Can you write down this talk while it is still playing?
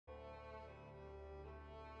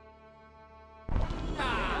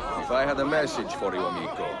If I had a message for you,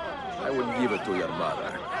 amigo, I would give it to your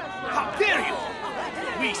mother. How dare you!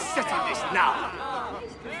 We settle this now!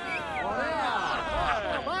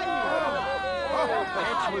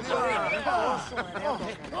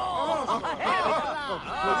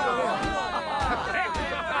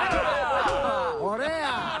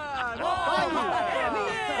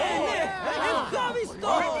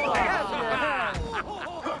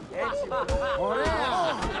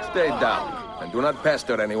 Stay down, and do not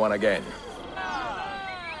pester anyone again.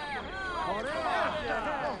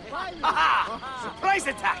 Aha! Surprise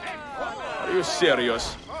attack! Are you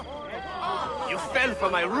serious? You fell for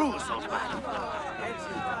my ruse, old man.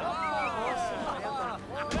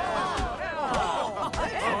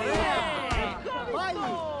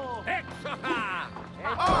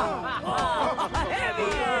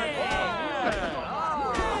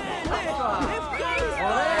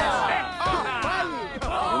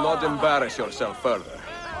 Do not embarrass yourself further.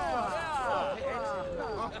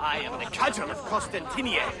 I am the cudgel of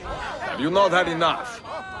Constantinier. Have you not had enough?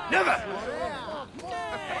 Never!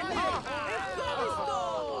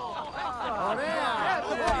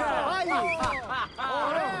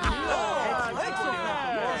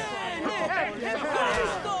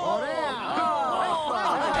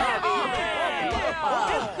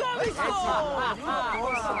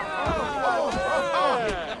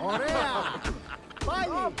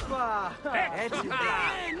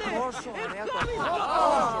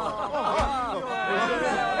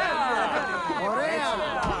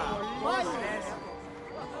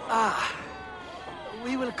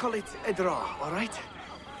 We will call it a draw, all right?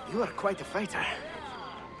 You are quite a fighter.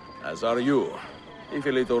 As are you, if a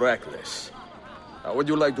little reckless. How would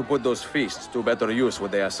you like to put those feasts to better use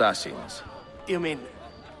with the assassins? You mean,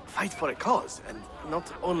 fight for a cause, and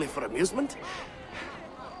not only for amusement?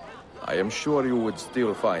 I am sure you would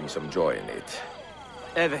still find some joy in it.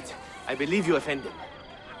 Evet, I believe you offend him.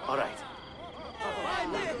 All right.